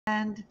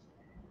And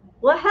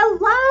Well,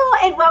 hello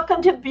and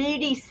welcome to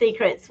Beauty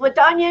Secrets with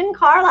Danya and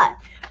Carla.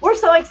 We're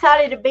so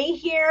excited to be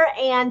here.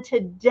 And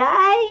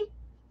today,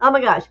 oh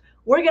my gosh,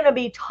 we're going to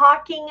be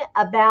talking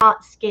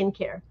about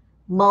skincare,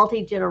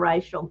 multi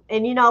generational.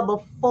 And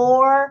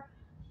before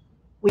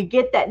we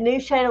get that new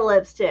shade of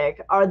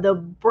lipstick or the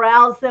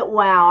brows that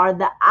wow or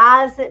the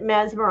eyes that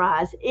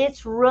mesmerize,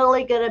 it's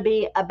really going to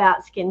be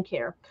about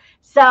skincare.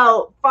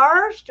 So,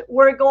 first,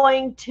 we're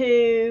going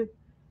to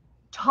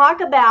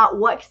talk about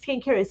what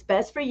skincare is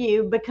best for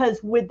you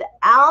because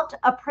without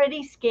a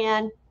pretty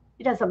skin,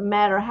 it doesn't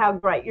matter how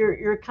great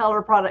your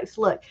color products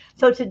look.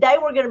 So today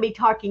we're going to be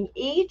talking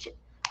each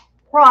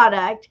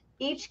product,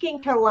 each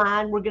skincare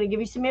line. We're going to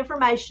give you some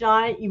information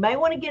on it. You may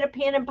want to get a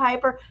pen and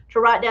paper to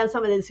write down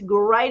some of this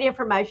great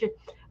information.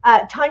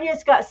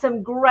 Tanya's got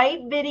some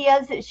great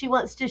videos that she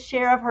wants to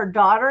share of her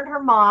daughter and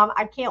her mom.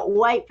 I can't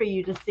wait for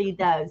you to see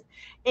those.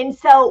 And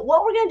so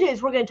what we're going to do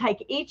is we're going to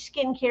take each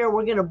skincare,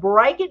 we're going to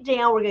break it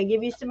down, we're going to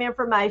give you some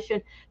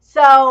information.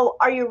 So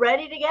are you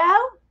ready to go?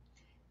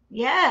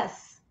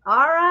 yes,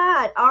 All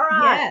right, all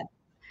right. yes.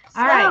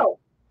 All right. So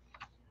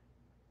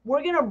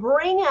we're going to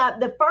bring up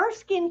the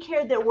first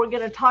skincare that we're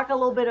going to talk a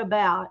little bit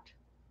about.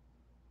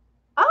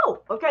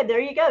 Oh, okay, there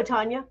you go,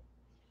 Tanya.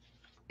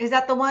 Is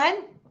that the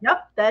one?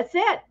 Yep, that's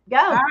it.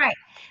 All Go. right.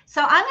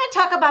 So I'm going to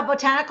talk about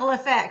botanical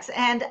effects,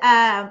 and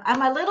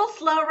I'm a little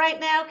slow right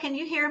now. Can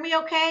you hear me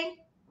okay?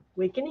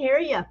 We can hear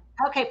you.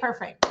 Okay,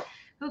 perfect.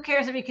 Who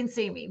cares if you can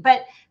see me?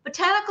 But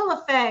botanical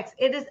effects,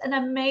 it is an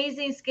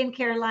amazing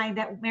skincare line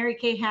that Mary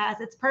Kay has.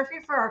 It's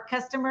perfect for our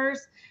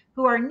customers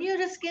who are new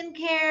to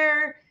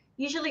skincare,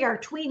 usually our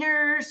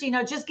tweeners,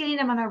 just getting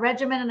them on a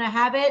regimen and a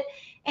habit,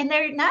 and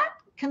they're not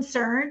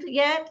concerned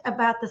yet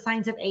about the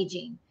signs of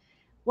aging.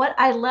 What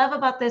I love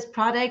about this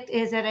product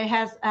is that it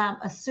has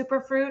a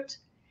superfruit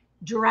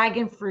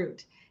dragon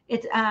fruit.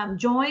 It's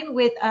joined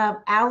with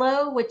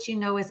aloe, which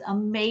is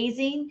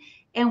amazing.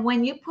 And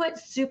when you put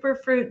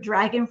superfruit,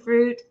 dragon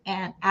fruit,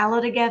 and aloe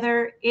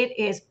together, it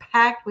is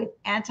packed with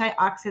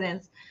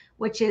antioxidants,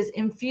 which is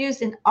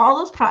infused in all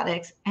those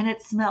products, and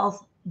it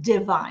smells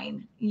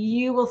divine.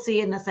 You will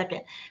see in a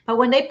second. But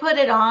when they put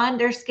it on,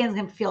 their skin's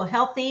gonna feel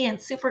healthy and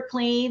super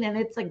clean, and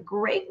it's a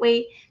great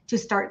way to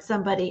start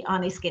somebody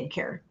on a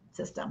skincare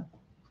system.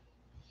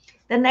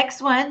 The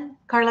next one,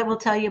 Carla will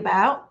tell you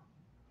about.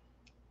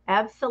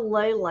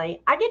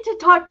 Absolutely. I get to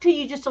talk to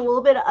you just a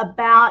little bit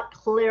about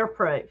Clear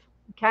Proof.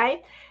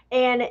 Okay.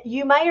 And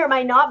you may or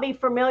may not be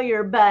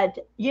familiar, but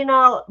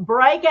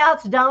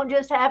breakouts don't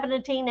just happen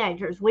to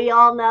teenagers. We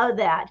all know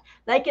that.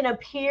 They can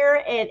appear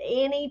at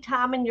any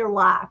time in your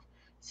life.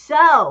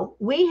 So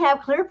we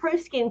have Clear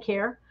Proof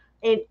skincare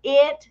and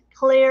it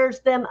clears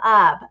them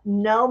up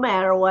no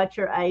matter what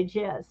your age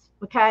is.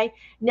 Okay.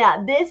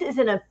 Now, this is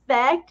an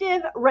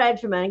effective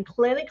regimen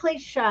clinically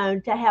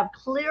shown to have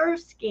clearer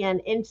skin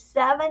in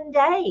 7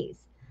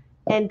 days.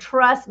 And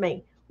trust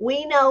me,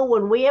 we know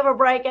when we have a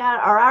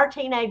breakout or our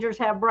teenagers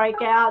have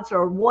breakouts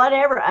or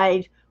whatever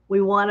age,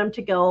 we want them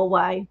to go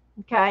away.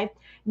 Okay.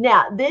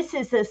 Now, this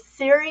is a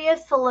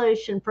serious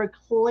solution for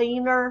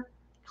cleaner,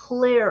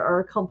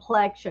 clearer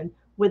complexion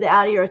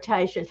without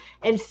irritation.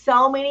 And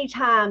so many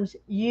times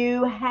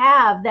you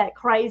have that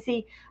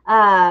crazy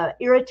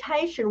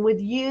irritation with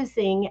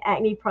using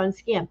acne prone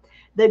skin.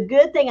 The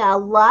good thing I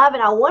love,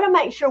 and I want to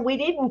make sure we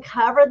didn't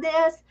cover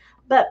this,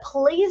 but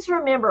please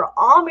remember,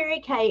 all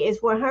Mary Kay is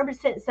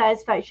 100%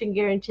 satisfaction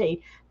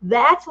guaranteed.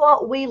 That's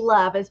what we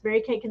love as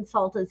Mary Kay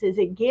consultants is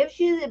it gives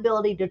you the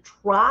ability to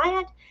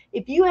try it.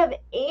 If you have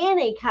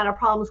any kind of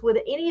problems with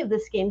any of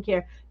the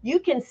skincare, you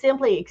can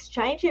simply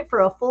exchange it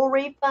for a full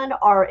refund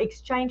or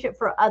exchange it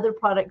for other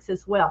products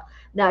as well.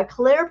 Now,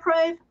 Clear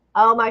Proof,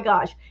 oh my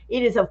gosh,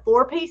 it is a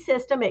 4-piece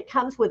system. It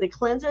comes with a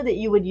cleanser that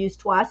you would use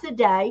twice a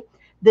day,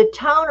 the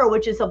toner,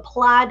 which is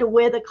applied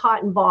with a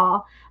cotton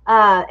ball,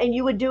 and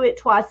you would do it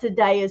twice a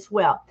day as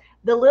well.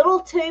 The little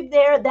tube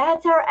there,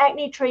 that's our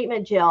acne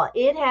treatment gel.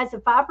 It has a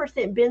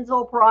 5%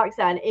 benzoyl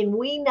peroxide, and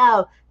we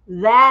know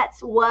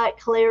that's what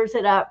clears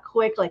it up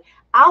quickly.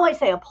 I always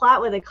say apply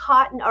it with a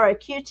cotton or a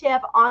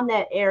Q-tip on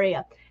that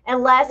area.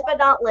 And last but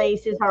not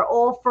least is our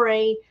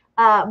oil-free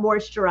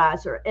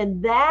moisturizer.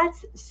 And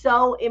that's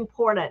so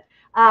important.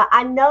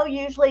 I know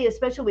usually,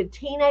 especially with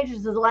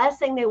teenagers, the last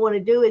thing they want to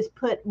do is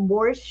put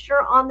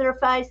moisture on their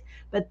face,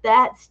 but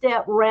that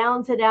step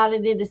rounds it out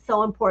and it is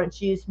so important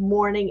to use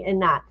morning and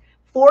night.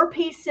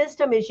 4-piece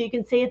system, as you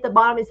can see at the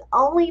bottom, is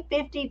only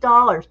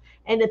 $50.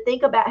 And to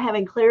think about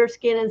having clear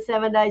skin in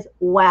 7 days,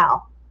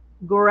 wow.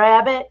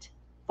 Grab it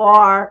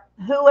for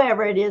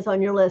whoever it is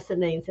on your list that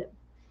needs it.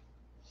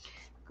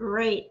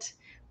 Great.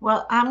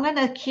 Well, I'm going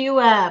to queue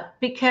up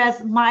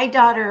because my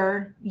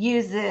daughter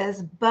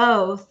uses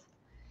both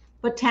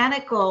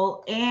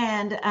botanical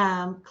and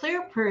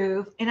clear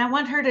proof, and I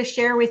want her to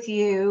share with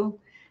you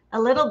a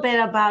little bit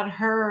about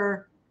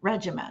her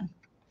regimen.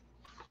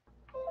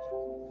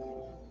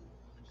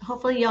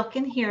 Hopefully, y'all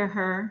can hear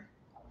her.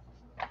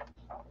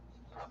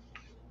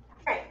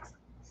 Right.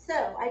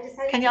 So I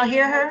decided Can to y'all use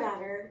hear my her?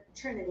 daughter,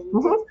 Trinity, to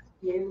Mhm. tell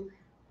you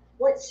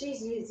what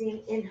she's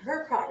using in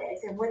her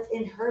products and what's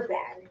in her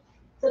bag.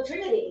 So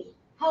Trinity,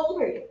 how old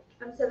are you?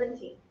 I'm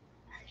 17.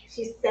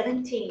 She's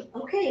 17.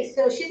 Okay,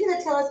 so she's going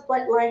to tell us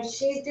what line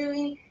she's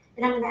doing,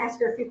 and I'm going to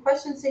ask her a few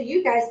questions so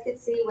you guys can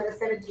see what a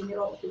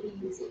 17-year-old could be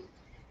using.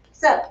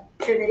 So,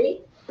 Trinity,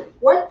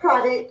 what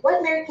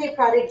Mary Kay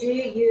product do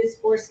you use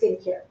for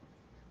skincare?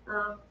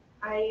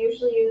 I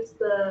usually use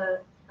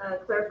the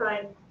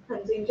clarifying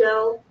cleansing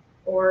gel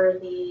or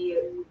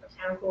the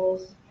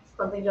botanicals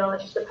cleansing gel.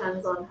 It just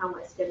depends on how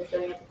my skin is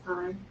doing at the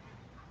time.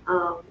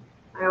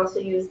 I also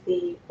use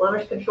the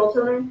blemish control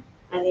toner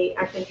and the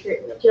acne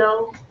treatment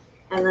gel.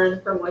 And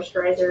then for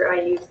moisturizer,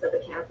 I use the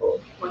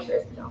botanical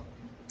moisturizing gel.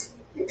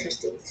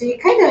 Interesting. So you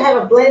kind of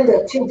have a blend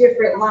of two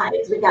different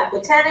lines. We got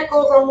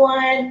botanicals on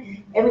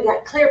one, and we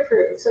got Clear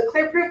Proof. So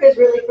Clear Proof is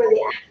really for the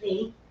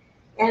acne,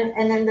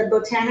 and then the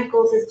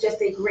botanicals is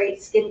just a great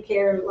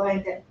skincare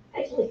line that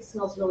actually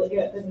smells really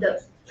good. It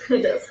does.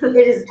 It does.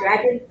 It is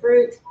dragon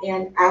fruit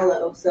and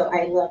aloe, so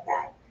I love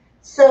that.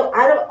 So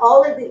out of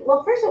all of the,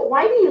 well, first of all,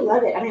 why do you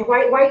love it? I mean,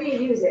 why do you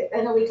use it?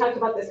 I know we talked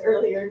about this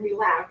earlier and we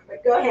laughed,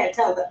 but go ahead,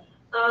 tell them.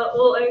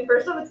 Well, I mean,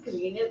 first off, it's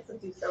convenient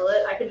since you sell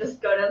it. I can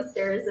just go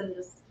downstairs and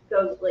just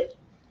go like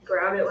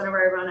grab it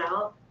whenever I run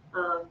out.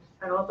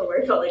 I don't have to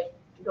worry about like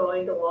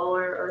going to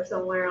Walmart or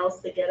somewhere else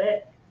to get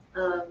it.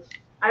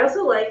 I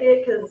also like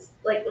it because,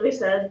 like we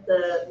said,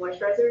 the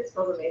moisturizer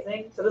smells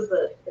amazing. So does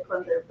the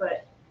cleanser.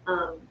 But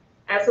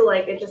I also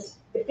like it.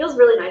 It feels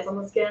really nice on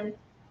the skin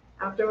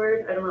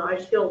afterward. I don't know. I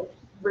just feel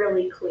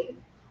really clean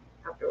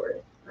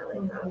afterward. I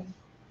like that.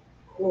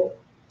 Cool.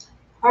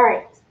 All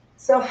right.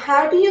 So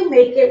how do you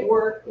make it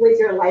work with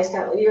your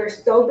lifestyle? You're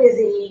so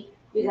busy.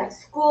 You got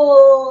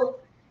school.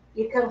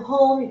 You come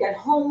home. You got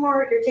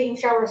homework. You're taking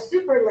showers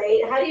super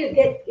late. How do you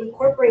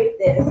incorporate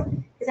this?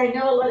 Because I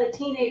know a lot of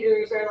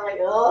teenagers are like,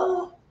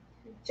 oh,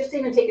 just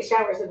even take a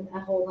shower is a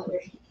whole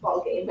other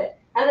ball game. But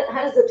how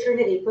does the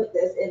Trinity put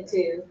this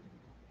into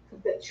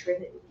the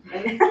Trinity?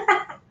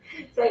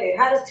 So anyway,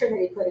 how does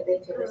Trinity put it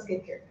into her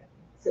skincare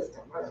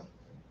system or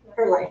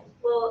her life?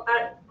 Well,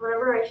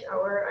 whenever I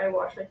shower, I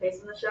wash my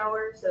face in the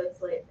shower, so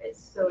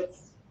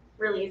it's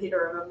really easy to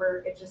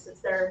remember. It just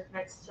sits there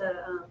next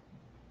to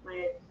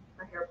my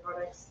hair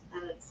products,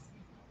 and it's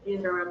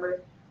easy to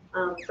remember.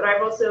 But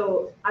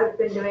I've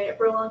been doing it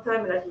for a long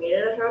time, and I've made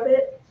it a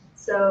habit.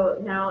 So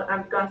now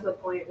I've gotten to the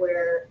point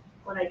where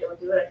when I don't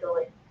do it, I feel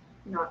like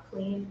not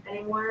clean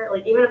anymore.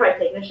 Like even if I've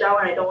taken a shower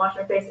and I don't wash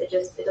my face,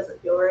 it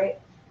doesn't feel right.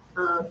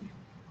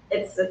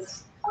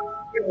 It's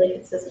really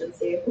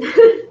consistency.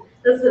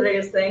 That's the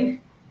biggest thing.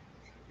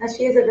 Now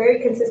she is a very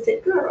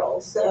consistent girl,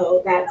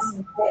 so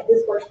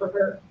this works for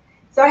her.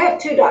 So I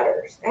have two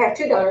daughters.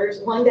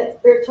 One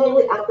they're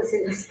totally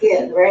opposite in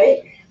skin,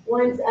 right?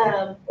 One's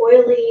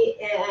oily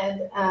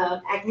and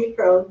acne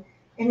prone,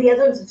 and the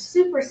other one's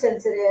super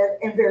sensitive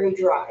and very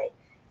dry.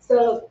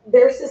 So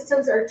their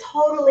systems are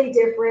totally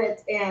different.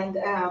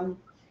 And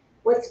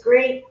what's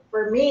great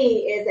for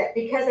me is that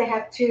because I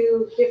have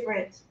two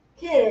different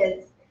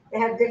kids that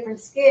have different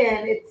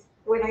skin, it's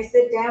when I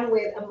sit down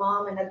with a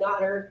mom and a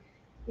daughter,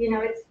 we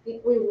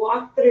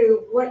walk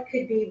through what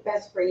could be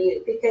best for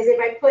you. Because if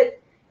I put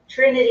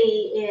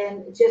Trinity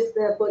in just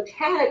the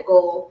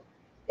botanical,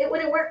 it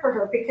wouldn't work for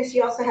her because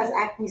she also has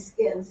acne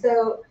skin.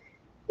 So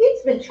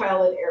it's been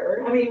trial and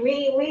error. I mean,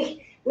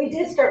 we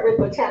did start with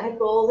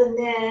botanicals, and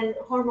then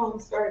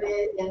hormones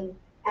started and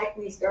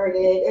acne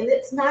started, and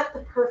it's not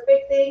the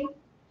perfect thing.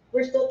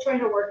 We're still trying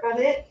to work on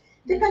it.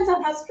 Depends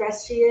on how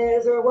stressed she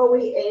is or what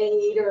we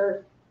ate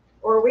or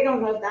we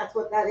don't know if that's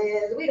what that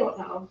is. We don't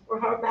know. Or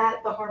how bad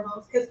the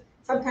hormones, because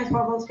sometimes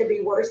hormones could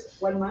be worse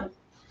 1 month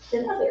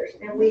than others.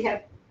 And we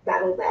have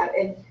battled that.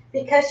 And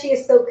because she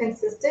is so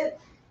consistent,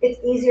 it's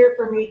easier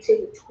for me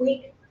to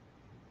tweak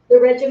the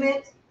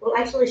regimen. Well,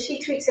 actually, she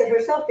tweaks it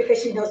herself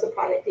because she knows the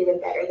product even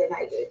better than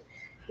I do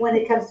when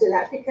it comes to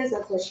that, because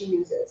that's what she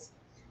uses.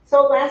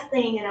 So last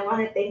thing, and I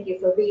want to thank you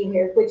for being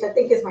here, which I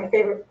think is my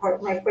favorite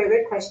part. My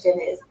favorite question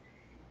is,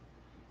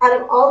 out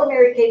of all the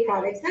Mary Kay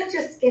products, not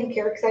just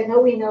skincare, because I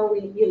know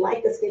you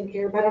like the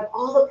skincare, but of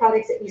all the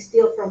products that you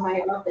steal from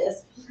my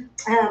office,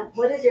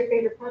 what is your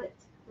favorite product?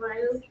 My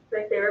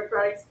favorite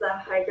product is the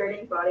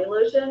hydrating body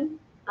lotion.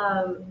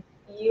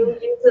 You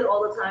use it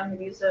all the time.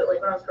 You used it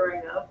like when I was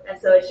growing up, and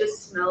so it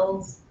just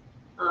smells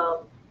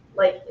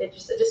it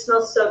just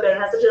smells so good. It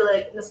has such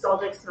a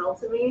nostalgic smell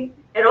to me.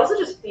 It also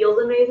just feels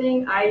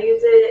amazing. I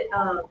use it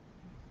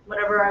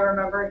whenever I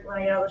remember when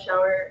I get out of the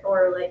shower,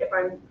 or like if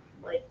I'm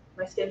like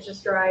my skin's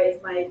just dry,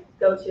 is my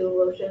go-to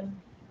lotion.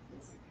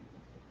 It's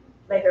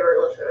my favorite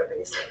lotion I've ever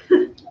used.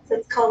 So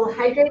it's called a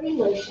hydrating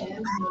lotion.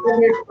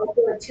 And there's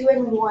also a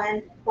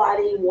 2-in-1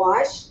 body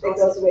wash that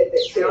goes with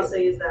it too. I also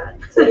use that.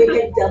 So you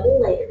can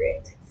double layer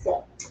it.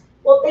 So,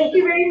 well, thank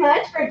you very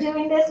much for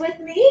doing this with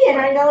me.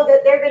 And I know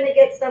that they're going to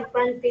get some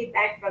fun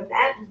feedback from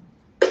that.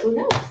 Who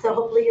knows? So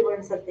hopefully you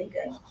learned something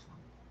good.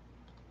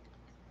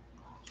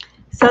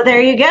 So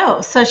there you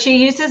go. So she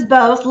uses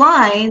both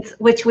lines,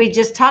 which we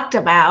just talked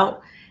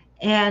about.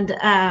 And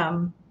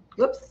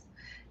whoops.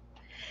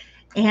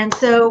 And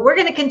so we're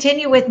going to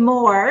continue with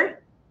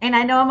more. And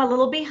I know I'm a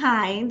little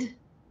behind.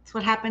 It's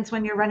what happens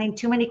when you're running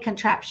too many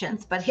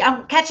contraptions, but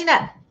I'm catching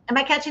up. Am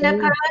I catching up,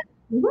 Carla?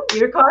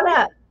 You're caught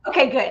up.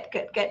 Okay, good.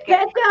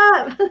 Catch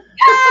up.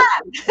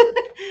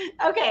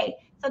 Okay,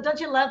 so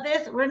don't you love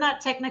this? We're not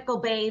technical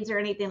babes or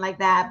anything like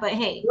that, but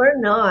hey, We're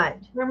not.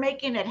 we're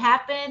making it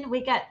happen.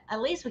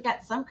 At least we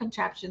got some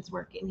contraptions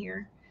working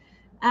here.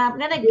 I'm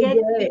gonna We get do.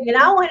 you. And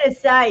I want to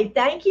say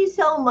thank you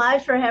so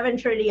much for having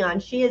Trudy on.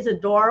 She is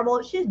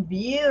adorable. She has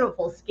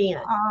beautiful skin.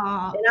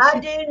 And I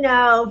do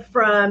know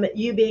from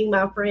you being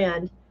my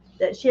friend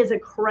that she has a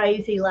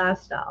crazy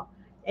lifestyle.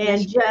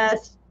 And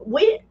just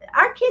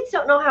our kids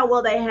don't know how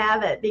well they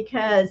have it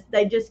because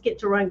they just get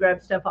to run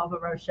grab stuff off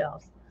of our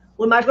shelves.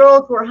 When my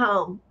girls were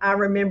home, I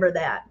remember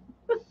that.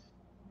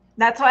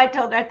 That's why I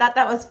told her. I thought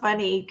that was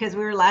funny because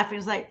we were laughing.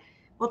 It's like,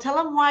 well, tell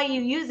them why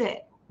you use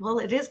it. Well,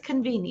 it is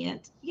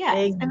convenient.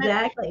 Yes.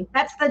 Exactly.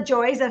 That's the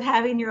joys of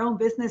having your own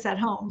business at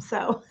home.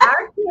 So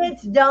our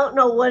kids don't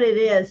know what it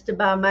is to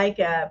buy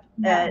makeup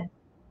No.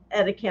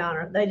 at a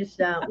counter. They just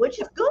don't,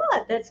 which is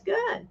good. That's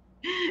good.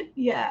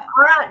 Yeah.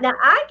 All right. Now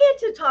I get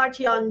to talk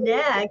to y'all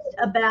next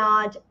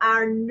about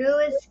our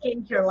newest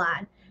skincare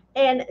line.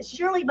 And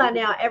surely by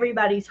now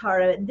everybody's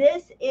heard of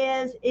it.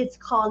 It's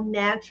called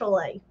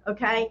Naturally.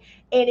 Okay.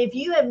 And if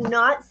you have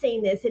not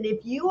seen this, and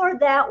if you are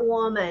that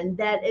woman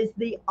that is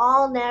the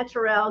all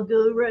natural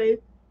guru,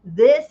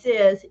 this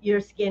is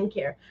your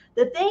skincare.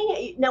 The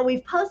thing, now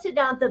we've posted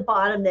down at the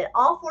bottom that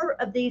all four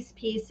of these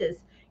pieces,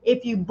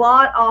 if you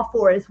bought all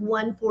four, is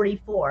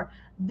 $144.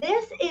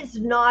 This is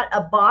not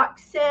a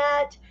box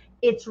set.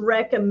 It's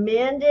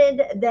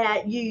recommended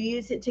that you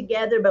use it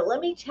together. But let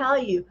me tell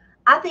you,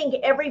 I think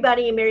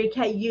everybody in Mary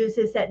Kay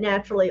uses that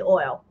Naturally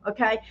oil.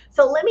 Okay.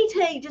 So let me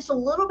tell you just a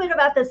little bit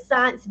about the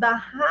science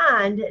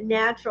behind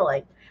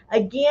Naturally.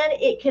 Again,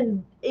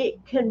 it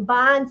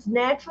combines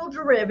natural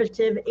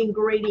derivative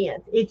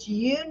ingredients. It's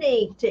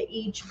unique to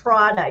each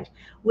product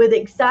with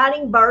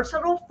exciting,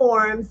 versatile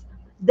forms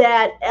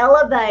that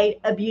elevate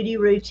a beauty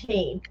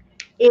routine.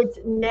 It's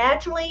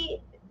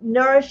naturally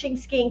nourishing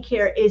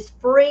skincare is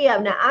free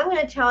of. Now, I'm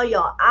going to tell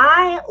y'all,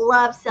 I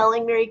love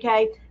selling Mary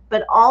Kay,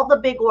 but all the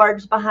big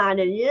words behind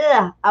it,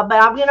 yeah. But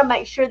I'm going to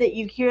make sure that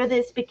you hear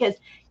this because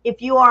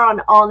if you are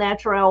an all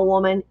natural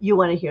woman, you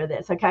want to hear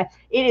this, okay?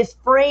 It is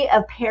free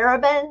of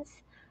parabens,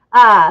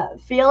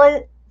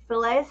 phthalates,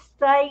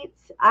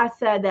 I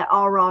said that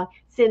all wrong,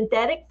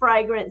 synthetic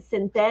fragrance,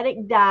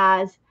 synthetic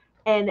dyes,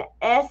 and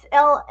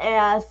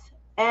SLS,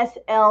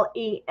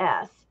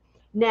 SLES.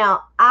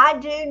 Now, I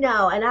do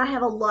know, and I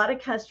have a lot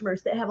of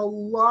customers that have a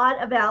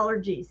lot of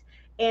allergies.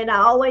 And I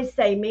always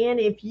say, man,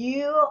 if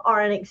you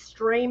are an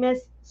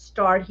extremist,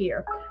 start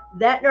here.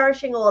 That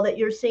nourishing oil that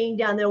you're seeing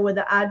down there with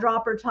the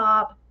eyedropper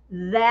top,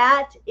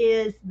 that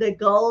is the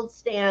gold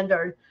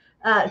standard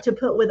to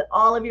put with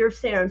all of your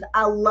serums.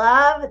 I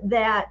love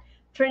that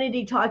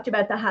Trinity talked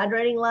about the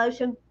hydrating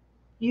lotion.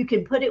 You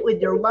can put it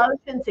with your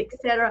lotions,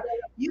 etc.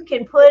 You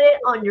can put it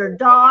on your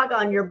dog,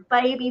 on your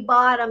baby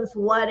bottoms,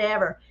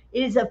 whatever.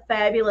 It is a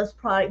fabulous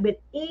product,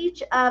 but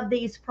each of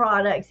these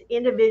products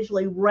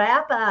individually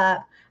wrap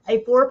up a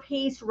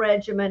 4-piece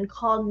regimen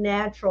called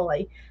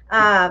Naturally.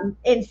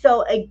 And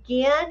so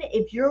again,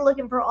 if you're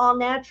looking for all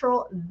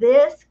natural,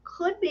 this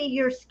could be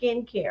your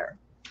skincare.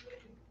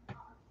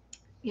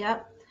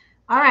 Yep.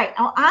 All right.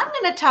 Oh, I'm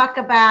going to talk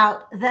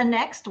about the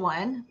next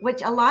one,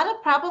 which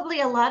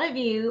probably a lot of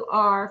you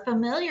are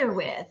familiar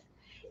with,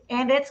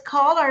 and it's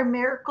called our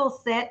Miracle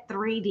Set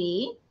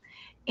 3D.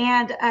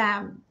 And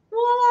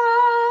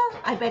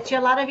voila! I bet you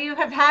a lot of you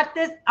have had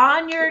this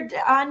on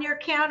your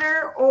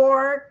counter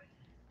or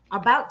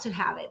about to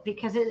have it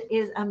because it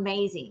is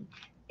amazing.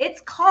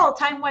 It's called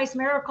TimeWise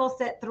Miracle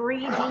Set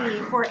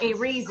 3D for a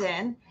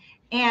reason,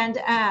 and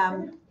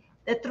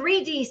the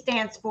 3D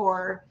stands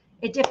for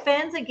it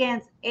defends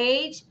against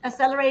age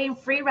accelerating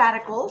free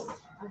radicals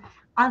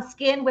on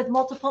skin with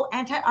multiple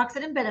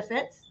antioxidant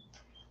benefits.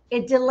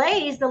 It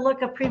delays the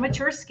look of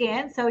premature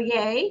skin, so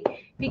yay,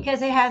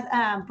 because it has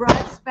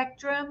broad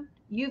spectrum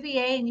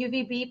UVA and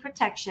UVB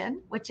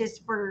protection, which is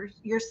for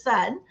your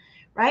sun,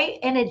 right?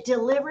 And it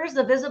delivers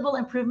the visible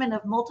improvement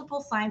of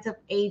multiple signs of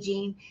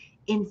aging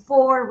in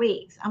 4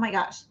 weeks. Oh my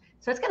gosh.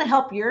 So it's going to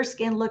help your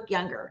skin look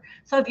younger.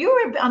 So if you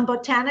were on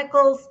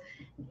botanicals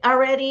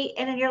already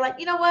and then you're like,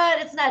 you know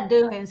what, it's not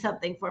doing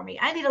something for me,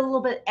 I need a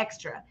little bit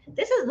extra,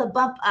 this is the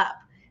bump up.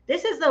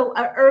 This is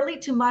the early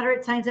to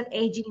moderate signs of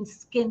aging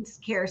skin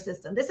care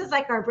system. This is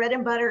like our bread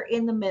and butter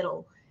in the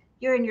middle.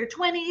 You're in your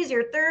 20s,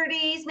 your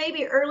 30s,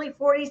 maybe early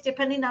 40s,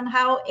 depending on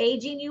how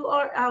aging you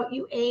are, how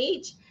you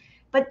age.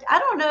 But I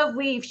don't know if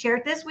we've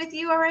shared this with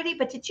you already,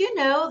 but did you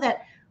know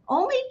that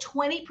only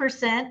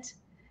 20%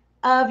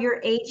 of your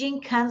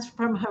aging comes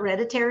from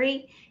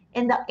hereditary,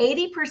 and the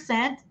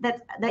 80%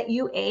 that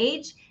you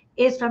age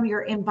is from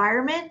your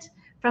environment,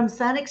 from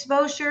sun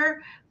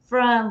exposure,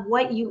 from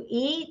what you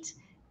eat,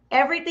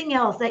 everything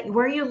else, that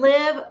where you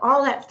live,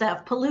 all that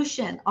stuff,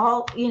 pollution,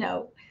 all,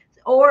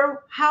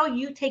 or how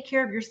you take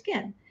care of your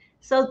skin.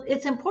 So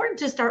it's important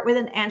to start with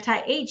an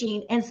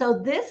anti-aging. And so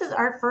this is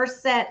our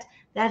first set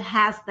that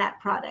has that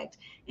product.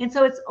 And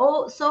so it's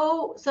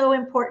so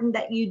important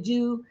that you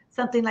do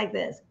something like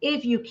this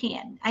if you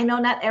can. I know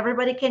not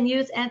everybody can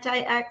use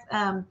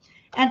anti-aging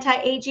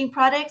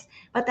products,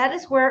 but that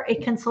is where a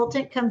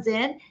consultant comes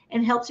in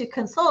and helps you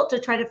consult to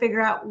try to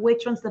figure out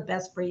which one's the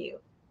best for you.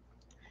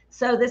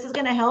 So this is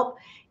going to help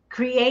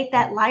create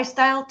that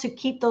lifestyle to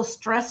keep those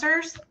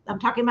stressors. I'm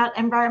talking about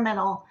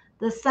environmental,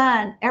 the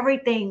sun,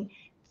 everything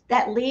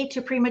that lead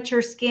to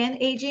premature skin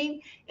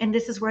aging. And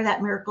this is where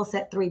that Miracle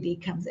Set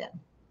 3D comes in.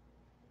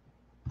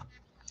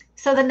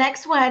 So the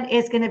next one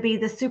is going to be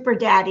the super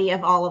daddy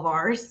of all of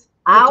ours.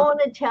 I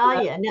want to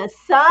tell you now,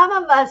 some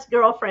of us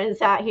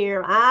girlfriends out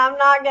here, I'm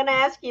not going to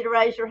ask you to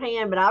raise your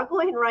hand, but I'll go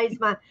ahead and raise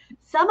mine.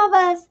 Some of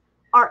us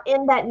are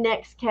in that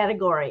next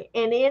category,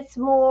 and it's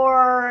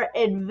more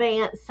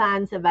advanced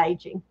signs of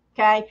aging.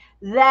 Okay.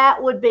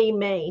 That would be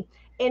me.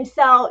 And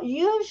so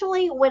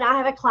usually when I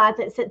have a client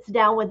that sits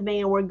down with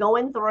me and we're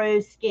going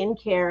through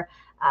skincare,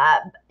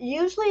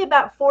 usually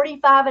about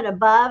 45 and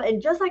above. And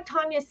just like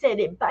Tanya said,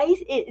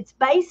 it's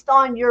based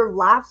on your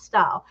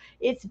lifestyle.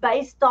 It's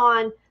based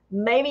on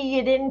maybe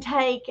you didn't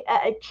take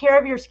care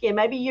of your skin.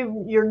 Maybe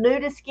you're new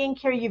to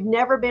skincare. You've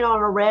never been on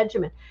a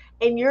regimen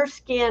and your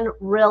skin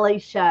really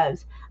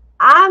shows.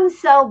 I'm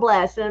so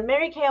blessed. And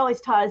Mary Kay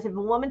always taught us if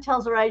a woman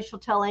tells her age, she'll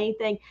tell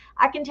anything.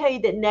 I can tell you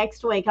that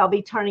next week I'll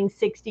be turning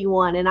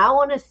 61. And I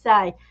want to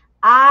say,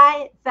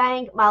 I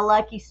thank my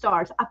lucky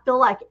stars. I feel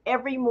like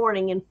every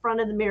morning in front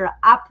of the mirror,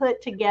 I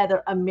put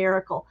together a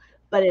miracle.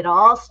 But it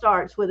all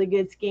starts with a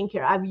good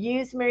skincare. I've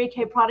used Mary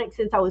Kay products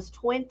since I was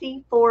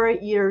 24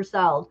 years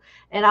old.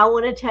 And I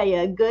want to tell you,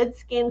 a good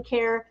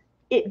skincare,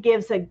 it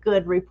gives a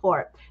good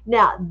report.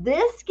 Now,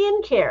 this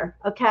skincare,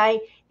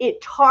 okay,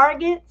 it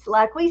targets,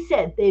 like we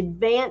said, the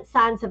advanced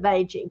signs of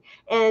aging.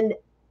 And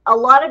a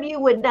lot of you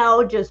would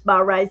know just by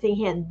raising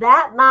hand.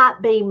 That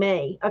might be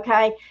me,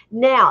 okay?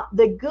 Now,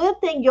 the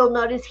good thing you'll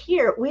notice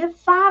here, we have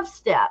 5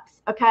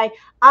 steps, okay?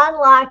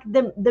 Unlike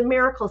the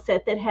Miracle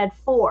Set that had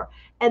 4.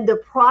 And the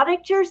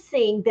product you're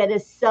seeing that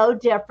is so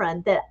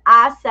different that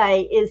I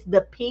say is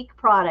the peak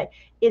product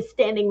is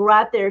standing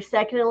right there,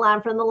 second in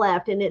line from the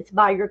left, and it's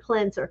by your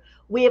cleanser.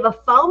 We have a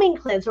foaming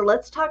cleanser.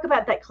 Let's talk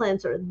about that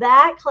cleanser.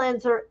 That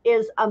cleanser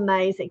is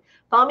amazing.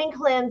 Foaming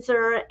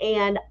cleanser,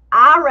 and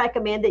I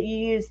recommend that you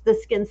use the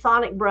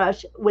SkinSonic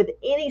brush with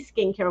any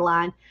skincare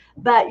line,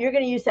 but you're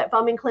going to use that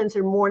foaming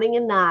cleanser morning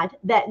and night.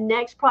 That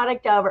next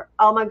product over,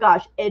 oh my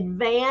gosh,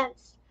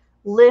 Advanced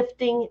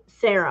Lifting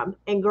Serum.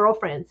 And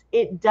girlfriends,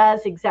 it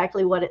does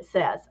exactly what it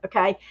says,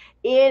 okay?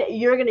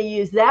 You're going to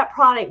use that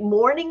product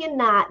morning and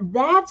night.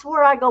 That's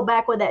where I go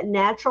back with that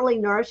naturally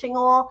nourishing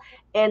oil,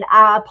 and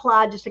I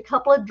apply just a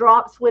couple of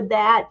drops with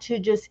that to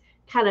just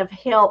kind of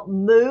help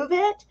move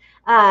it,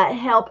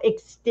 help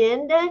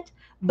extend it.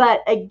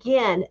 But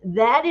again,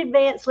 that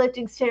Advanced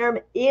Lifting Serum,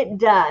 it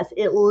does.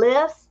 It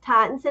lifts,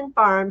 tightens, and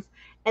firms.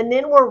 And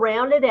then we'll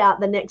round it out.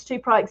 The next 2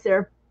 products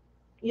there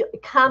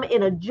come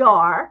in a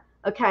jar,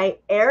 okay,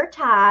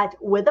 airtight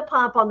with a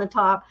pump on the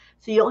top,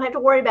 so you don't have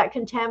to worry about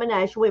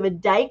contamination. We have a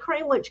day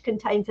cream, which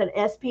contains an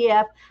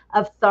SPF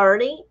of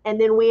 30, and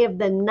then we have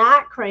the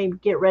night cream.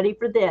 Get ready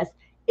for this.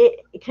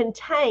 It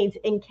contains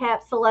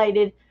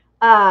encapsulated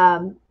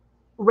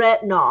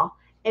retinol.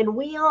 And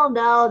we all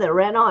know that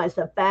retinol is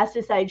the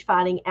fastest age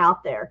fighting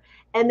out there.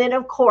 And then,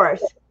 of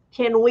course,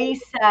 can we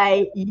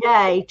say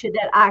yay to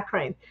that eye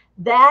cream?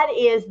 That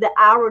is the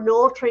Eye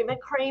Renewal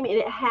Treatment Cream, and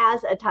it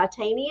has a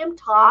titanium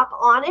top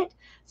on it.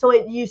 So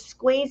you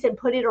squeeze and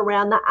put it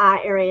around the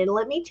eye area. And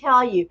let me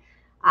tell you,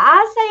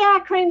 I say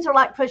eye creams are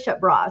like push-up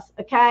bras,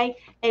 okay?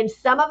 And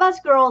some of us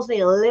girls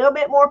need a little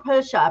bit more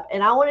push-up.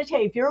 And I want to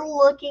tell you, if you're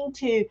looking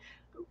to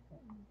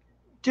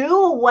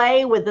do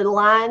away with the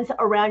lines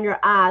around your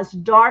eyes,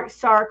 dark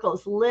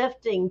circles,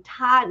 lifting,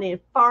 tightening,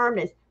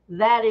 firmness,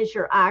 that is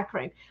your eye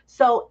cream.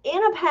 So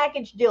in a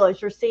package deal,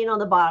 as you're seeing on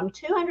the bottom,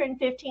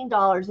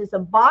 $215 is a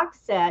box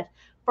set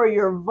for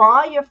your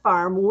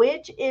Volufarm,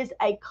 which is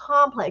a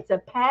complex, a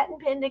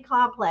patent-pending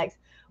complex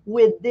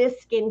with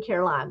this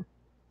skincare line.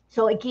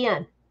 So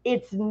again,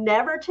 it's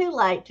never too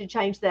late to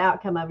change the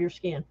outcome of your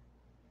skin.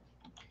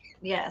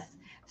 Yes.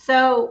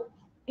 So,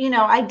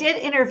 I did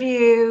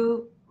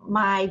interview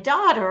my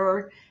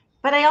daughter,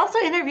 but I also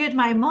interviewed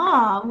my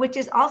mom, which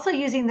is also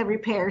using the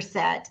repair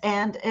set.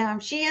 And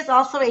she is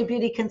also a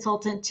beauty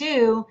consultant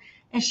too.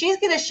 And she's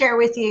going to share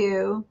with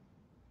you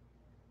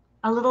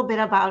a little bit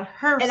about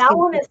her And skin. I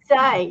want to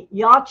say,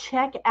 y'all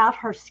check out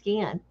her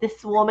skin.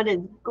 This woman is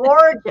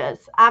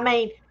gorgeous. I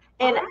mean,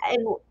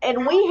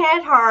 and we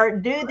had her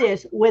do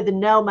this with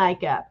no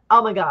makeup.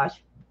 Oh my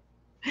gosh.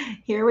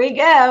 Here we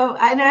go.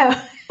 I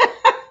know.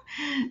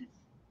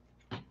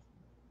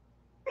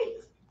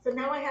 So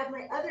now I have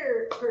my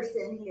other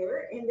person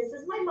here, and this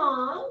is my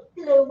mom.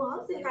 Hello,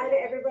 Mom. Say hi to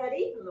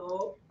everybody.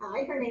 Hello.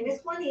 Hi, her name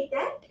is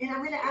Juanita, and I'm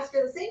going to ask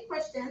her the same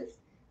questions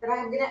that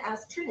I'm going to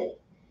ask Trinity.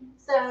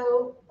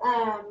 So,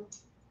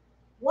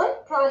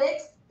 what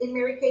products in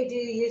Mary Kay do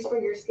you use for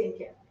your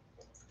skincare?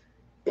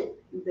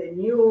 The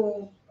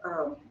new,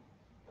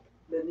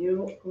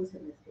 who's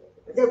in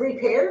this? The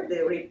repair?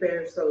 The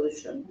repair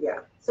solution, yeah.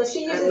 So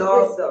she I uses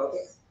love this.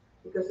 those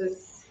because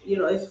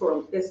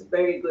it's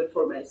very good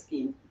for my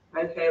skin.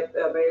 I have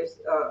a very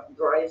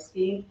dry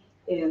skin,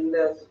 and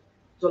the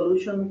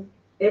solution,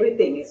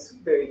 everything is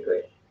very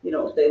good.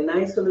 The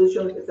nice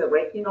solution is a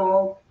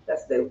retinol.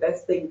 That's the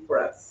best thing for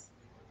us.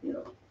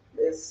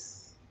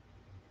 This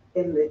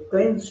in the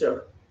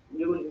cleanser,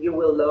 you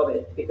will love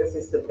it because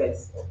it's the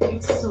best.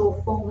 It's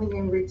so foaming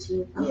and rich.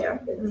 Yeah.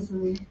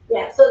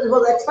 Yeah. So,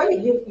 well, that's funny.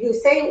 You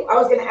say, I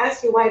was going to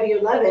ask you why do you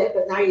love it,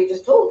 but now you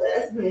just told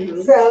us.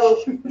 Mhm.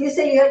 So you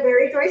say you have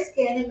very dry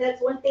skin, and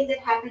that's one thing that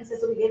happens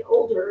as we get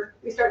older.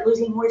 We start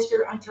losing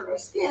moisture onto our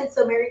skin.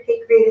 So Mary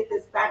Kay created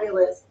this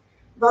fabulous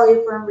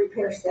Volume Firm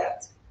repair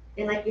set,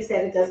 and like you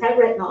said, it does have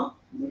retinol,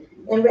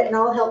 and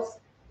retinol helps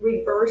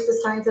reverse the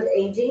signs of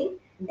aging,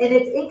 and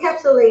it's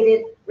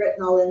encapsulated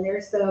retinol in there,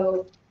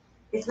 so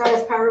it's not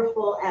as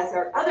powerful as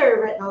our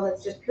other retinol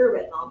that's just pure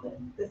retinol, but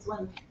this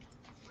one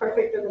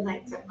perfect for the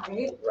nighttime,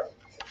 right?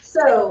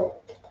 So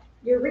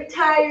you're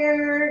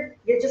retired,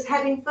 you're just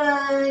having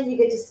fun, you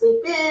get to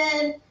sleep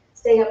in,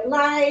 stay up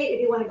late,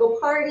 if you want to go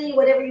party,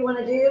 whatever you want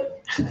to do.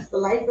 It's the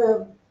life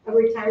of a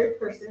retired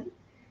person.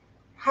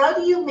 How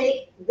do you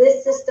make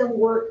this system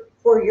work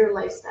for your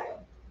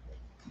lifestyle?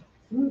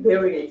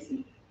 Very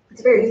easy.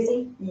 It's very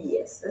easy.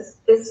 Yes,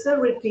 it's a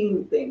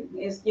routine thing.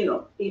 If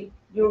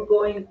you're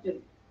going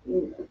to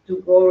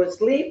go to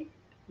sleep,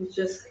 you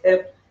just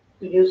have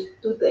to use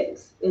three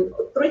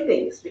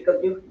things,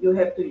 because you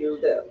have to use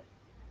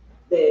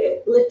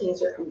the Lifting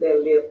serum.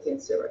 the lifting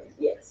serum.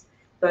 Yes,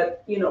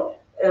 but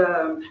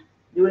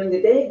during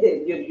the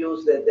day you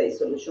use the day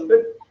solution,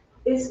 but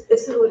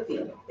it's a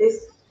routine.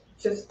 It's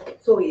just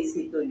so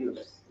easy to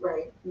use.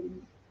 Right.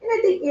 And I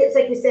think it's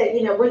like you said,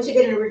 once you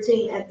get in a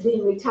routine of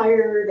being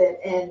retired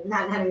and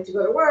not having to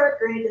go to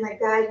work or anything like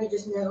that, you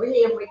just know,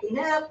 hey, I'm waking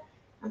up,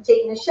 I'm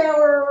taking a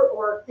shower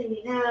or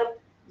cleaning up,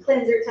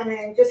 cleanser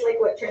time, just like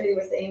what Trinity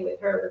was saying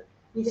with her.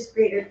 You just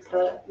created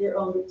your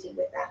own routine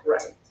with that.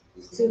 Right.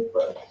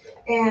 Super.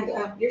 And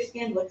your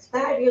skin looks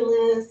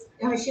fabulous.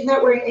 I mean, she's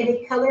not wearing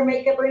any color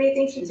makeup or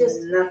anything. She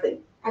just, Nothing.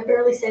 I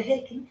barely said,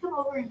 hey, can you come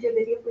over and do a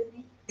video with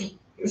me?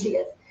 Here she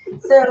is.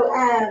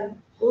 So,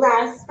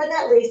 last but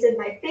not least, and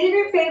my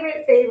favorite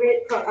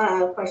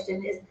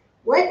question is,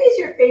 what is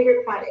your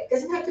favorite product?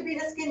 Doesn't have to be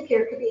the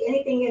skincare. It could be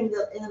anything in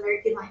the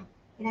Mary Kay line.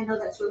 And I know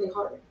that's really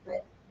hard,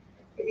 but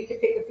if you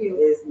could pick a few.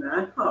 It's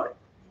not hard.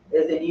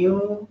 There's a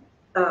new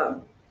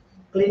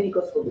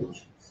clinical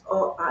solutions.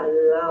 Oh, I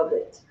love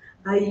it.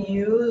 I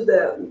use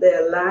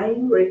the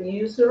line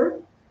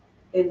reducer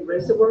and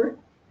reservoir,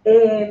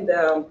 and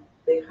the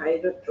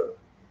hydrator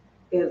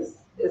is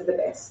the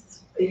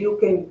best. You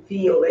can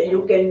feel it.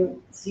 You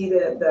can see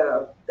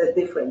the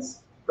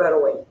difference right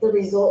away. The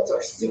results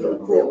are super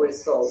The cool.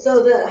 results.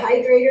 So the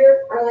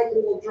hydrator are like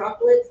little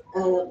droplets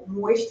of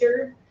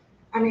moisture.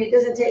 I mean, it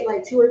doesn't take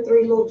like 2 or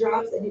 3 little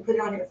drops and you put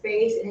it on your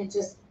face and it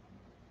just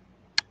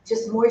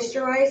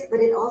moisturizes, but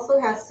it also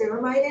has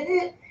ceramide in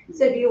it.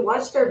 So if you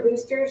watched our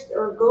boosters,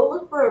 or go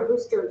look for our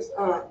boosters,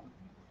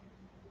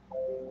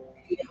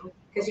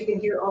 because you can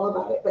hear all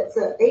about it. But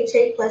so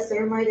HA plus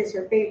ceramide is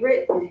her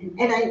favorite,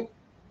 and I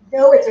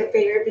know it's her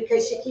favorite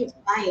because she keeps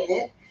buying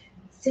it.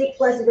 C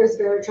plus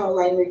resveratrol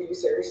line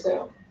reducer.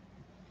 So,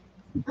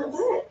 not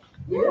bad.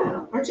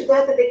 Yeah. Aren't you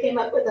glad that they came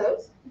up with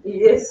those?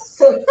 Yes.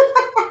 So,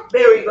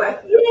 Very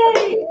glad.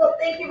 yay! Well,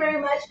 thank you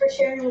very much for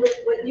sharing with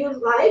what you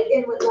like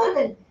and what love,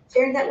 and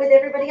sharing that with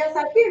everybody else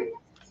out here.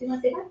 So you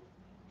want to say bye?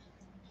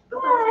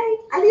 Bye.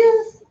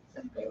 Adios.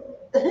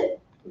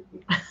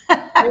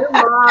 Your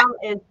mom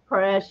is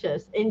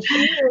precious, and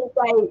she is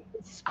a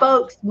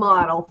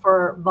spokesmodel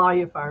for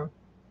Volufarm.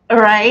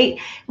 Right.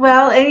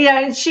 Well,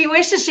 and, she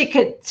wishes she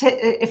could,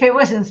 if it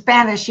was in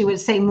Spanish, she would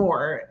say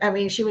more. I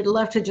mean, she would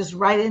love to just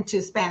write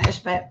into Spanish,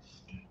 but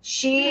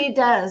she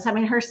does. I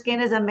mean, her skin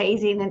is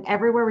amazing. And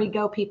everywhere we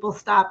go, people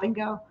stop and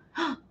go,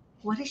 oh,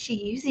 what is she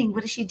using?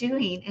 What is she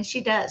doing? And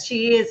she does.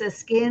 She is a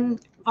skin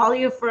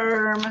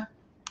Volufarm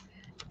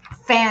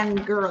fan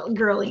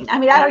girling. I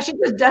mean, she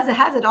just does it,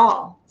 has it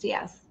all. So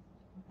yes.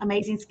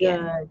 Amazing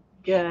skin.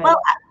 Good.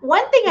 Well,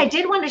 one thing I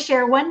did want to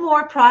share, one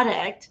more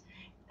product.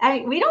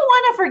 We don't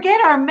want to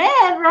forget our men,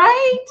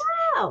 right?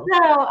 Wow. So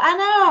I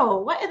know.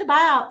 What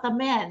about the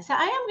men? So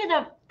I am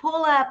going to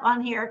pull up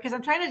on here because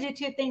I'm trying to do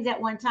 2 things at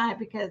one time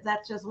because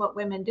that's just what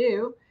women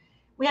do.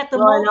 We have the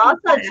and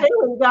also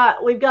too,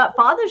 we've got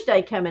Father's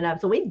Day coming up,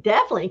 so we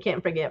definitely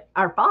can't forget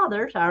our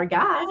fathers, our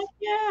guys.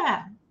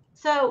 Yeah.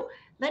 So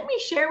let me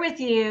share with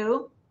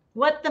you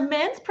what the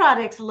men's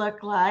products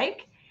look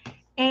like,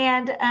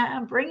 and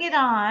bring it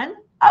on.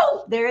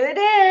 Oh, there it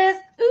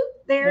is. Ooh,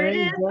 there it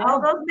is.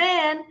 All those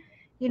men.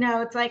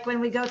 It's like when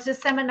we go to a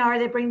seminar,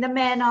 they bring the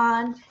men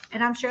on,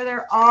 and I'm sure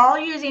they're all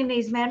using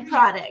these men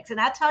products. And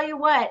I tell you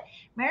what,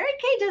 Mary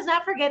Kay does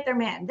not forget their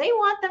men. They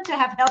want them to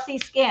have healthy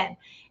skin.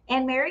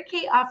 And Mary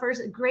Kay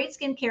offers great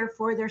skincare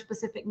for their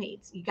specific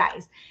needs, you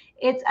guys.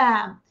 It's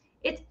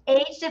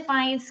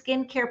age-defying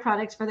skincare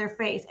products for their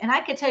face. And I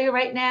can tell you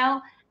right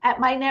now,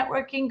 at my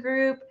networking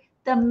group,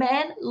 The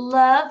men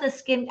love the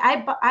skin.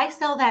 I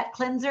sell that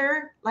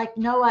cleanser like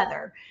no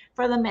other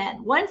for the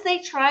men. Once they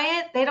try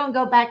it, they don't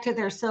go back to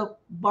their soap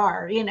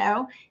bar, you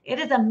know. It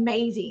is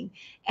amazing.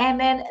 And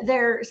then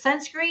their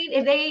sunscreen,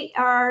 if they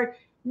are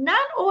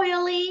not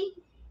oily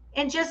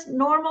and just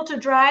normal to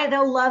dry,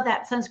 they'll love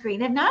that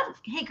sunscreen. If not,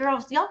 hey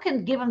girls, y'all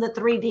can give them the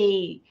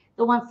 3D,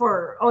 the one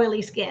for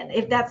oily skin,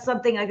 if that's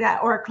something like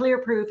that, or a clear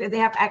proof if they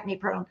have acne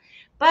prone.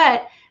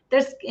 But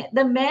there's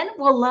the men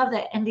will love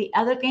that. And the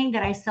other thing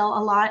that I sell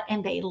a lot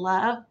and they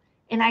love,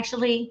 and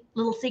actually,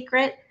 little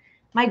secret,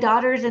 my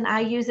daughters and I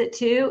use it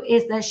too,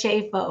 is the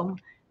shave foam.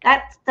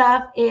 That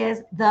stuff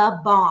is the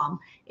bomb.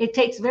 It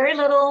takes very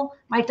little.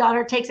 My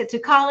daughter takes it to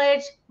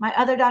college. My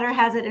other daughter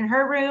has it in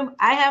her room.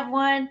 I have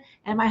one,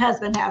 and my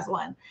husband has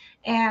one.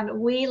 And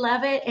we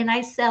love it, and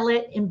I sell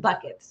it in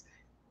buckets.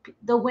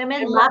 The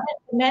women love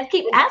it. The men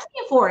keep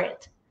asking for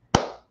it.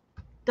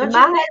 Don't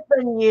My you guys?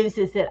 husband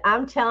uses it.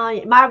 I'm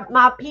telling you,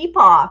 my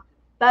peepaw,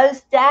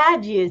 both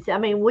dads use it. I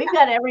mean, we've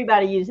got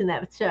everybody using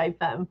that shave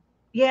foam.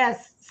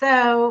 Yes.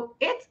 So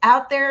it's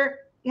out there.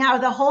 You know,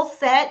 the whole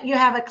set. You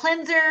have a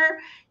cleanser,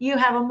 you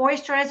have a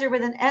moisturizer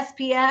with an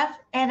SPF,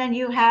 and then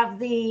you have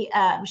the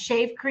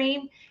shave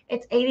cream.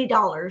 It's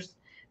 $80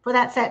 for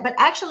that set. But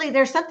actually,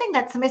 there's something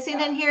that's missing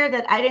in here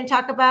that I didn't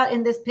talk about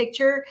in this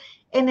picture,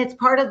 and it's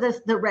part of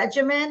the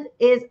regimen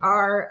is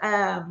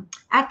our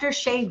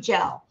aftershave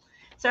gel.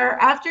 So our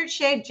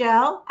aftershave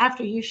gel,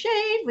 after you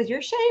shave with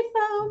your shave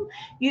foam,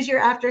 use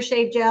your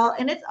aftershave gel,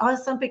 and it's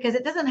awesome because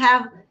it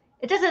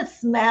doesn't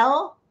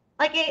smell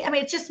like I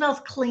mean, it just smells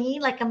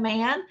clean like a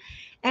man.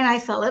 And I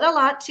sell it a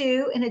lot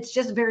too. And it's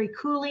just very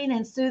cooling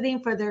and soothing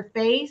for their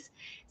face.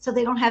 So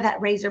they don't have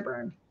that razor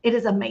burn. It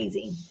is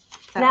amazing.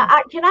 So, Now,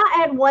 can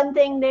I add one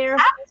thing there?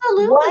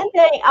 absolutely. One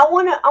thing I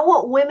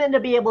want women to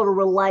be able to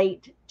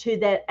relate to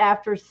that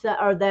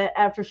that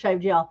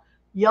aftershave gel.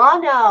 Y'all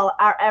know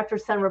our after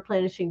sun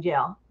replenishing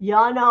gel.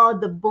 Y'all know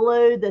the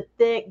blue, the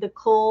thick, the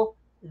cool.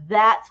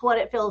 That's what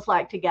it feels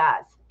like to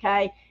guys.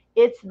 Okay.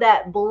 It's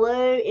that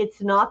blue.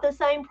 It's not the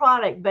same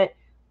product, but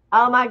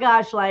oh my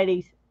gosh,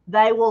 ladies,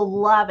 they will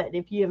love it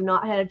if you have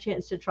not had a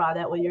chance to try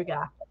that with your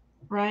guy.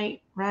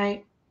 Right,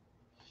 right.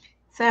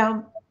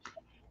 So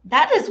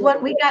that is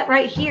what we got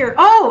right here.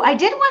 Oh, I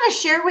did want to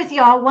share with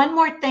y'all one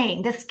more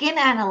thing, the skin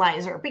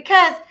analyzer,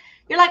 because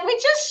you're like, we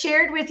just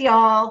shared with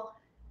y'all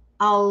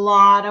a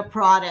lot of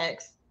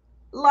products,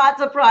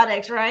 lots of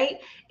products, right?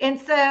 And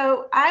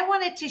so I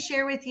wanted to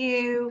share with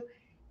you,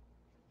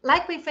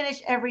 like we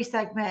finish every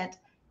segment,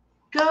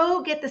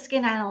 go get the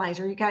skin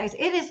analyzer, you guys.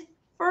 It is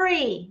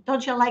free.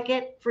 Don't you like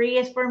it? Free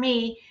is for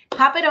me.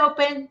 Pop it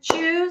open,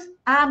 choose.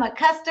 I'm a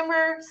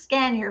customer.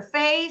 Scan your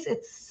face.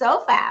 It's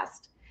so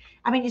fast.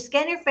 I mean, you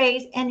scan your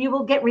face and you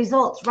will get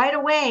results right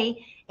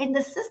away. And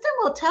the system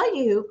will tell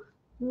you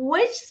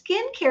which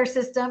skincare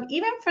system,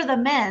 even for the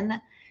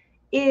men,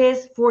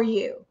 is for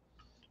you.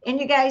 And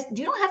you guys,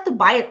 you don't have to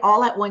buy it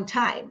all at one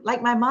time.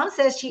 Like my mom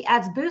says, she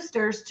adds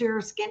boosters to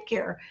her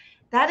skincare.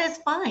 That is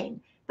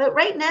fine. But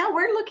right now,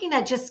 we're looking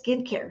at just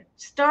skincare.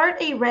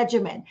 Start a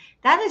regimen.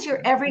 That is your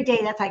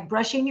everyday. That's like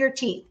brushing your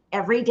teeth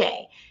every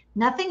day.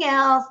 Nothing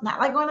else, not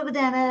like going to the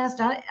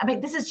dentist.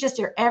 This is just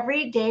your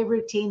everyday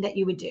routine that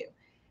you would do.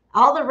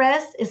 All the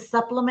rest is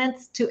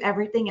supplements to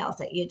everything else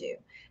that you do.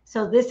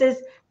 So this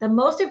is the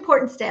most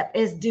important step,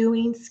 is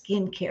doing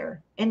skincare.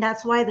 And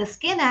that's why the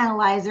skin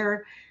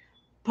analyzer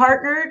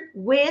partnered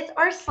with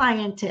our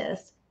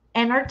scientists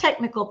and our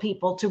technical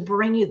people to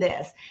bring you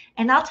this.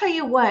 And I'll tell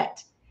you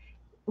what,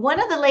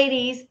 one of the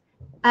ladies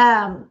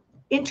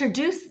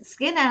introduced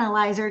Skin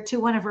Analyzer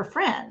to one of her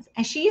friends,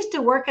 and she used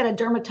to work at a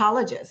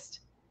dermatologist.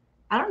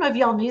 I don't know if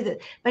y'all knew that,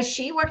 but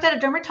she worked at a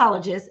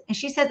dermatologist, and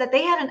she said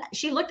that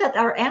she looked at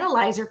our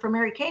analyzer for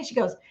Mary Kay, and she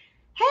goes,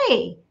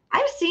 hey,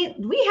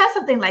 we have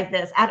something like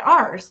this at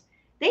ours.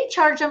 They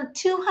charge them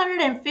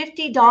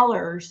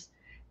 $250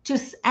 to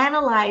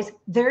analyze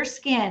their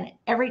skin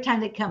every time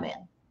they come in.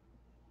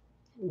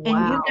 Wow.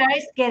 And you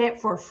guys get it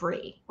for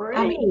free.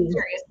 I mean,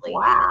 seriously.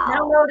 Wow.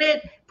 Download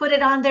it, put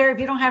it on there. If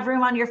you don't have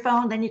room on your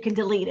phone, then you can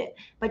delete it.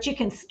 But you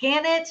can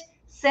scan it,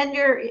 send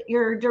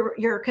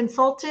your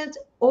consultant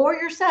or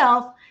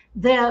yourself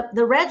the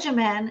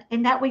regimen,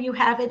 and that way you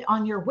have it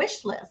on your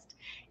wish list.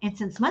 And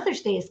since Mother's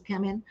Day is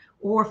coming,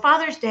 or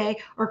Father's Day,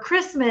 or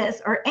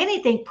Christmas, or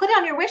anything, put it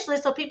on your wish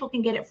list so people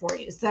can get it for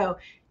you. So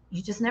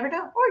you just never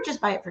know, or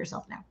just buy it for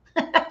yourself now.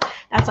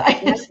 That's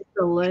why.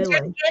 Absolutely. Your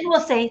skin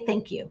will say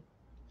thank you.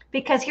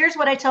 Because here's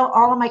what I tell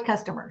all of my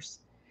customers.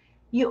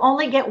 You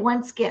only get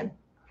one skin.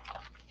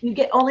 You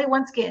get only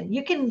one skin.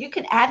 You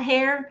can add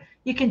hair.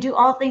 You can do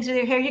all things with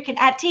your hair. You can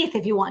add teeth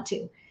if you want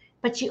to.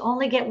 But you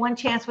only get one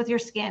chance with your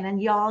skin. And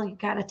y'all, you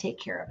got to take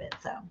care of it.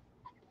 So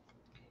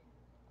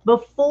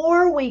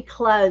before we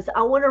close,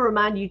 I want to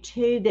remind you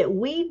too that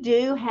we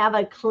do have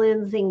a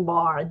cleansing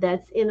bar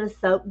that's in a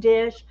soap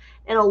dish.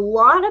 And a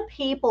lot of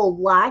people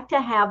like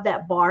to have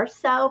that bar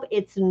soap.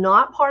 It's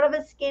not part of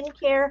a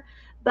skincare.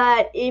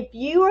 But if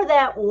you are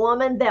that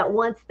woman that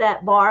wants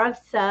that bar of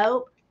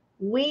soap,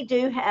 we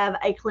do have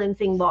a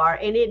cleansing bar,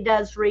 and it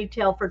does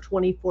retail for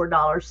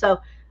 $24.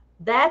 So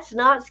That's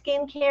not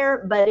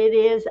skincare, but it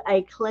is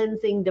a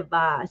cleansing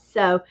device.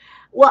 So,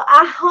 well,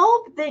 I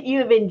hope that you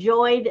have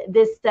enjoyed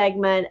this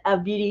segment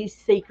of Beauty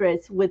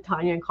Secrets with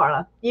Tanya and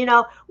Carla. You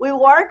know, we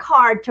work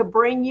hard to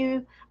bring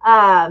you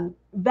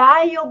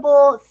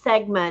valuable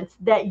segments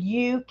that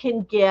you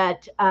can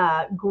get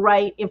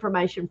great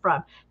information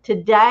from.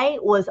 Today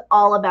was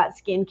all about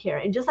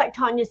skincare. And just like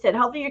Tanya said,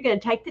 hopefully you're going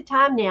to take the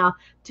time now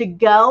to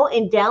go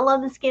and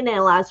download the Skin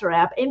Analyzer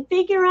app and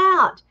figure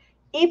out,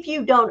 if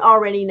you don't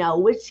already know,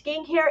 which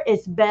skincare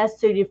is best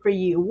suited for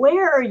you.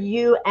 Where are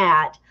you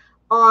at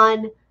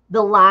on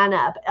the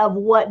lineup of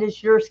what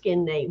does your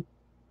skin need?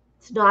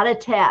 It's not a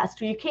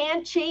test. You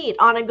can't cheat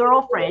on a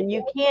girlfriend.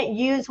 You can't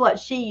use what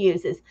she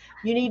uses.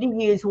 You need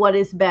to use what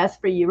is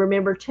best for you.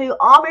 Remember, too,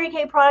 all Mary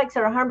Kay products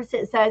are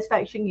 100%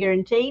 satisfaction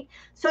guaranteed.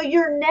 So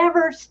you're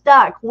never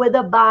stuck with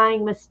a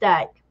buying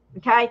mistake.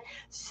 Okay.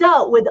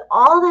 So with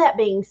all that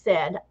being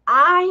said,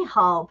 I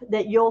hope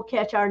that you'll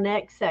catch our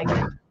next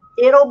segment.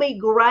 It'll be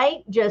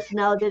great. Just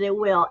know that it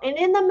will. And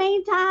in the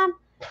meantime,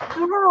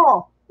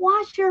 girl,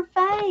 wash your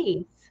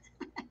face.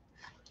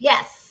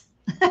 Yes.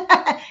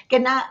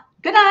 Good night.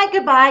 Good night.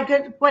 Goodbye.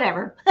 Good,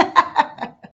 whatever.